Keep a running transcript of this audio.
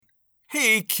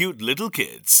Hey, cute little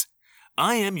kids!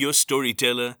 I am your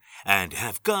storyteller and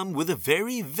have come with a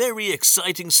very, very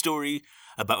exciting story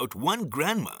about one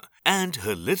grandma and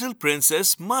her little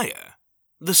princess Maya.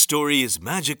 The story is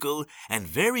magical and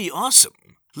very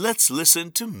awesome. Let's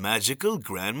listen to Magical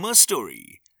Grandma's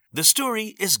story. The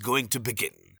story is going to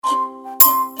begin.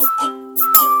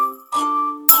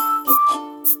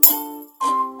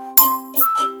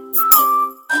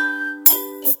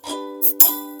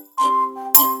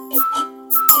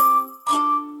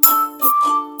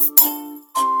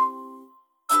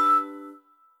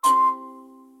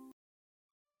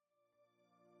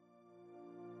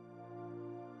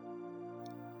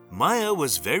 Maya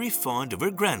was very fond of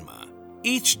her grandma.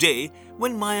 Each day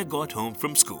when Maya got home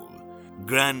from school,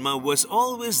 Grandma was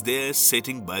always there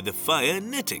sitting by the fire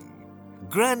knitting.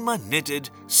 Grandma knitted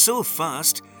so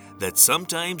fast that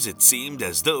sometimes it seemed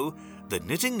as though the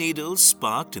knitting needles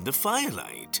sparked in the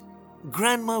firelight.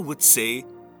 Grandma would say,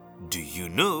 "Do you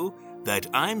know that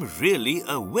I'm really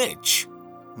a witch?"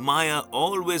 Maya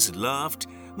always laughed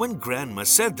when Grandma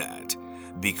said that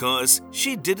because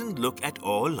she didn't look at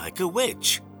all like a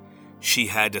witch. She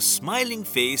had a smiling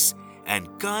face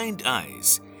and kind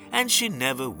eyes, and she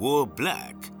never wore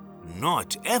black,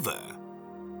 not ever.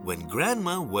 When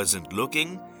Grandma wasn't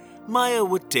looking, Maya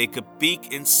would take a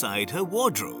peek inside her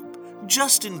wardrobe,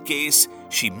 just in case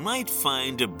she might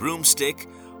find a broomstick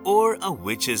or a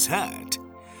witch's hat.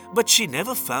 But she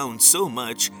never found so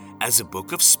much as a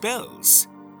book of spells.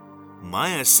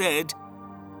 Maya said,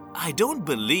 "I don't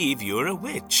believe you're a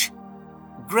witch."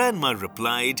 Grandma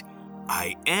replied,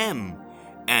 "I am,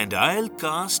 and I'll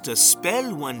cast a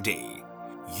spell one day.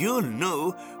 You'll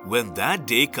know when that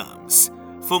day comes,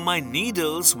 for my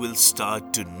needles will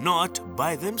start to knot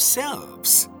by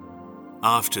themselves."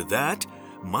 After that,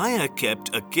 Maya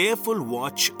kept a careful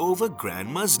watch over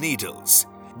Grandma's needles,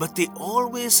 but they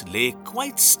always lay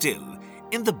quite still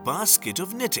in the basket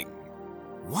of knitting.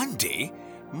 One day,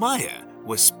 Maya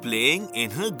was playing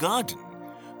in her garden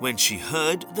when she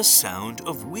heard the sound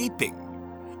of weeping.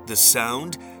 The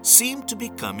sound seemed to be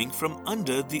coming from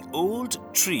under the old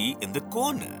tree in the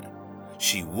corner.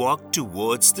 She walked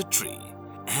towards the tree,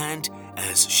 and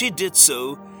as she did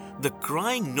so, the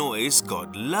crying noise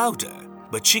got louder,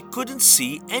 but she couldn't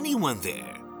see anyone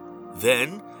there.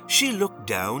 Then she looked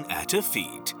down at her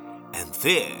feet, and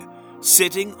there,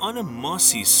 sitting on a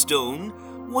mossy stone,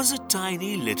 was a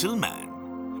tiny little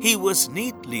man. He was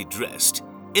neatly dressed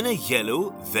in a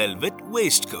yellow velvet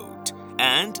waistcoat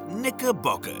and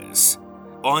knickerbockers.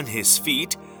 On his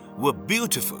feet were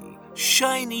beautiful,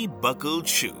 shiny buckled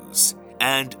shoes,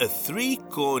 and a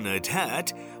three-cornered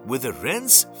hat with a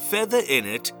wren's feather in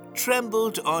it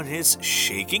trembled on his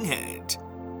shaking head.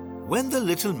 When the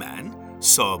little man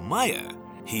saw Maya,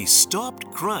 he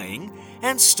stopped crying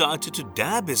and started to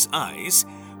dab his eyes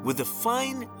with a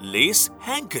fine lace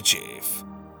handkerchief.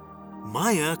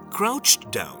 Maya crouched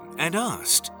down and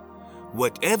asked,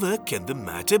 "Whatever can the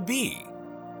matter be?"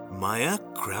 Maya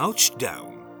crouched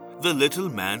down. The little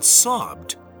man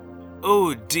sobbed,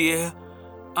 "Oh dear,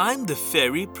 I'm the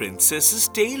fairy princess's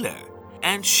tailor,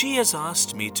 and she has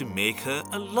asked me to make her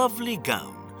a lovely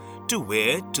gown to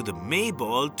wear to the May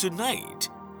ball tonight.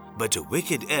 But a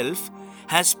wicked elf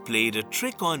has played a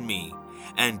trick on me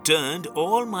and turned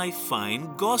all my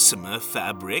fine gossamer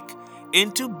fabric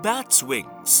into bat's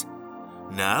wings.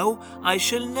 Now I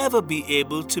shall never be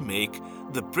able to make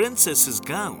the princess's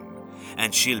gown,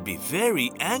 and she'll be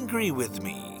very angry with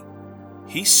me."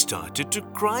 He started to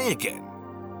cry again.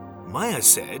 Maya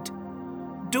said,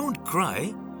 "Don't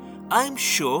cry. I'm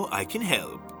sure I can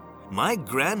help. My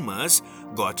grandma's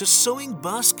got a sewing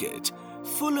basket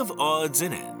full of odds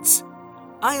and ends.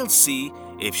 I'll see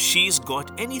if she's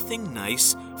got anything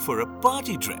nice for a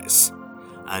party dress.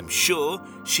 I'm sure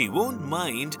she won't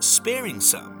mind sparing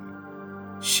some."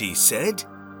 She said,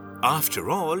 "After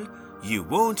all, you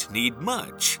won't need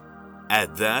much."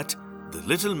 At that, the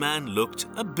little man looked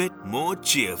a bit more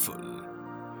cheerful.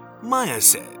 Maya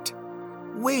said,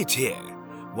 "Wait here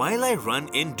while I run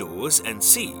indoors and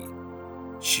see."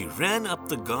 She ran up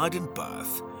the garden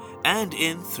path and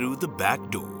in through the back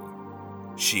door.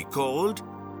 She called,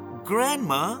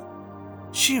 "Grandma!"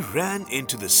 She ran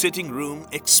into the sitting room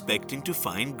expecting to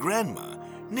find Grandma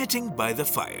knitting by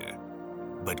the fire.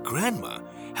 But Grandma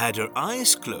had her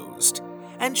eyes closed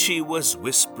and she was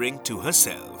whispering to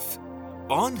herself.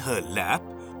 On her lap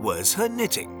was her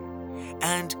knitting,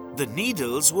 and the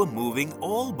needles were moving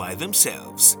all by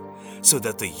themselves, so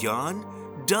that the yarn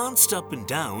danced up and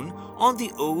down on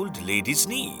the old lady's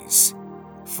knees.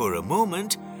 For a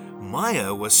moment,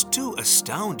 Maya was too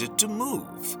astounded to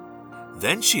move.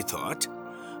 Then she thought,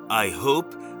 I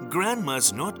hope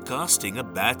Grandma's not casting a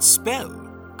bad spell.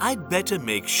 I'd better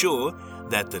make sure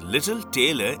that the little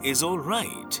tailor is all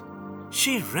right.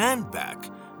 She ran back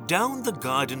down the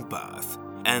garden path,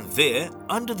 and there,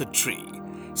 under the tree,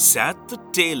 sat the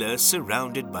tailor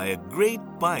surrounded by a great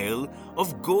pile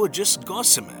of gorgeous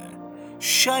gossamer,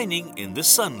 shining in the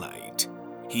sunlight.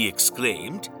 He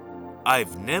exclaimed,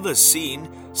 "I've never seen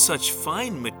such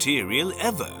fine material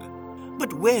ever.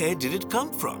 But where did it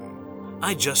come from?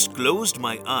 I just closed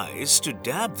my eyes to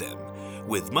dab them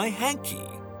with my hanky,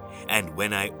 and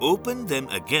when I opened them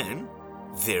again,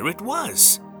 there it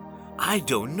was." "I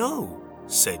don't know,"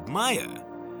 said Maya,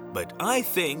 "but I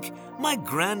think my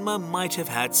grandma might have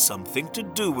had something to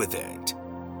do with it."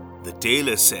 The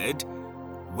tailor said,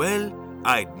 "Well,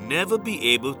 I'd never be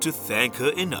able to thank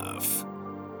her enough.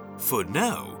 For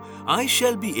now, I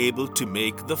shall be able to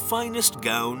make the finest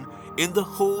gown in the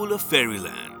whole of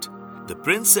Fairyland. The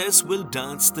princess will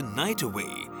dance the night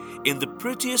away in the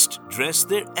prettiest dress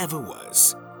there ever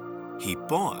was." He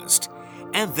paused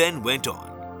and then went on,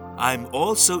 "I'm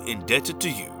also indebted to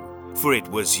you, for it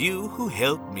was you who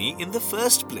helped me in the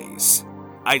first place.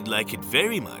 I'd like it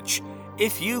very much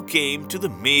if you came to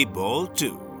the May Ball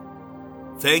too."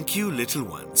 Thank you, little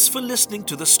ones, for listening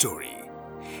to the story.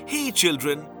 Hey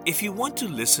children, if you want to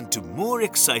listen to more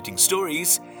exciting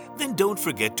stories, then don't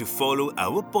forget to follow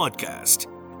our podcast.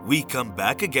 We come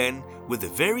back again with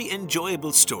a very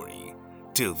enjoyable story.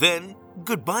 Till then,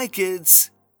 goodbye kids.